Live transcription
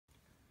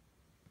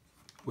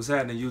What's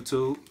happening,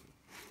 YouTube?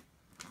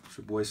 It's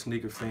your boy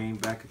Sneaker Fiend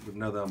back with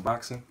another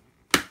unboxing.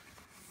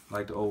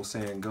 Like the old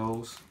saying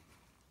goes,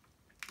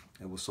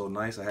 it was so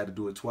nice I had to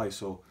do it twice,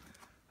 so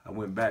I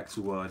went back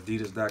to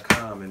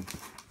Adidas.com and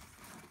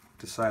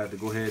decided to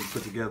go ahead and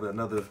put together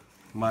another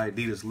My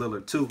Adidas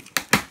Lillard 2.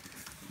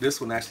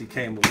 This one actually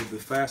came a little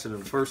bit faster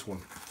than the first one.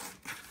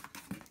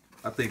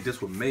 I think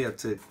this one may have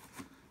took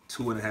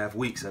 2.5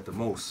 weeks at the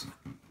most.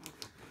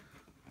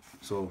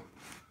 So,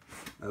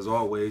 as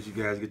always, you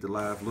guys get the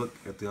live look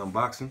at the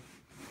unboxing.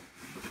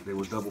 They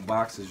were double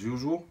boxed as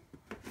usual.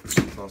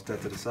 Toss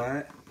that to the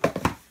side.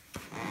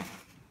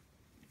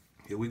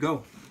 Here we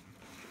go.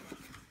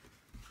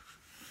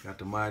 Got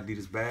the My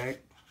Adidas bag.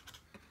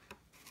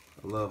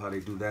 I love how they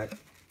do that.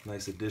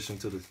 Nice addition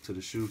to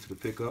the shoe, to the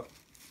pickup.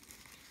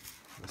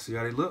 Let's see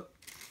how they look.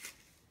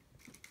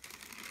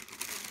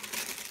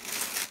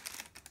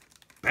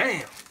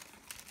 Bam!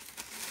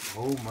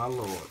 Oh my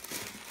Lord.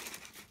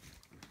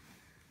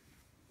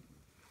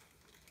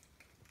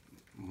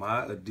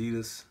 My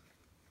Adidas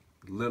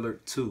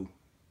Lillard 2.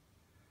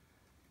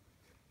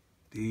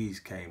 These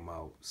came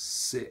out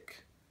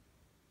sick.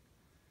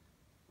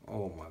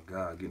 Oh my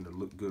God, getting a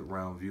look good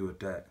round view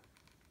at that.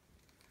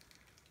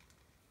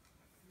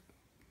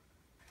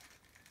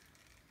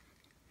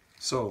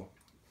 So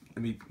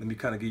let me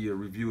kind of give you a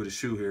review of the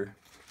shoe here.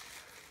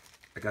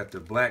 I got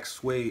the black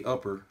suede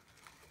upper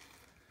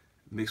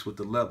mixed with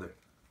the leather.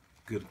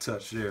 Good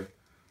touch there.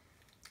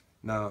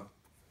 Now,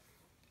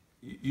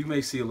 you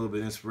may see a little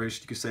bit of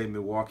inspiration. You could say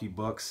Milwaukee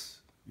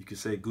Bucks. You could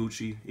say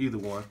Gucci. Either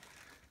one.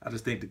 I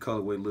just think the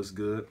colorway looks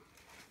good.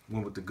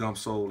 Went with the gum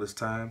sole this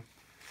time.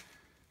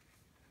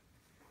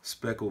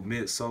 Speckled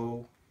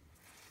midsole.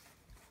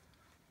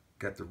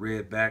 Got the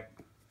red back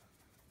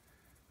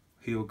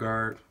heel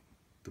guard.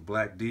 The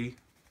black D.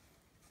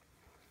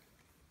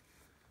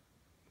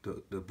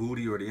 The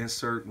booty or the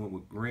insert went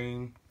with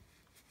green.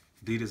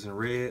 Adidas in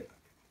red.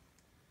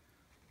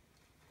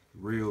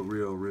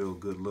 Real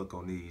good look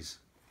on these.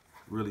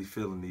 Really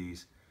feeling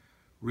these.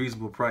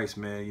 Reasonable price,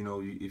 man. You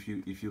know, if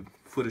you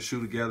put a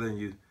shoe together and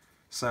you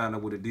sign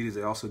up with Adidas,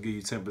 they also give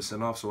you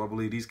 10% off. So I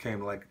believe these came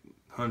to like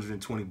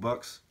 120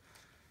 bucks.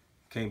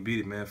 Can't beat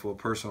it, man, for a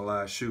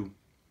personalized shoe.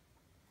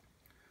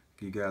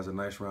 Give you guys a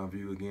nice round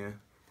view again.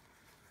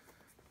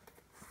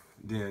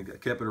 Then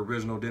kept it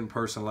original, didn't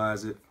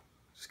personalize it.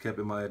 Just kept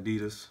it My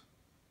Adidas.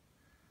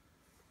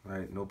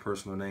 Right, no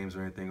personal names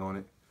or anything on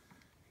it.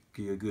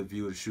 Give you a good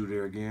view of the shoe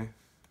there again.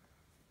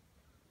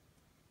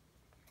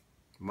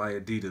 My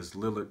Adidas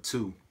Lillard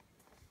 2.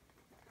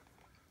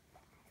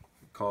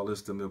 Call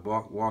this the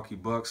Milwaukee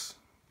Bucks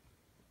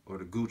or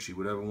the Gucci,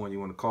 whatever one you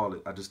want to call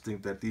it. I just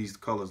think that these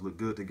colors look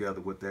good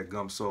together with that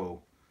gum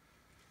sole.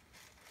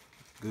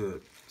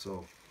 Good.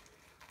 So,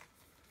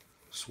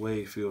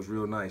 suede feels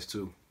real nice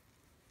too.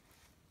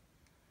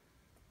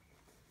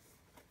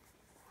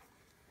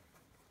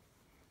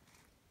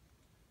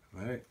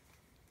 Alright.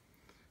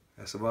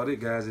 That's about it,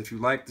 guys. If you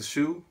like the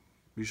shoe,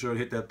 be sure to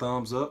hit that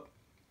thumbs up.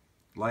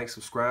 Like,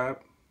 subscribe.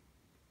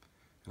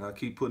 And I'll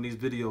keep putting these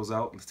videos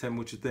out. Tell me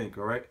what you think,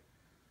 alright?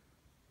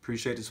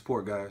 Appreciate the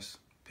support, guys.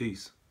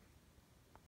 Peace.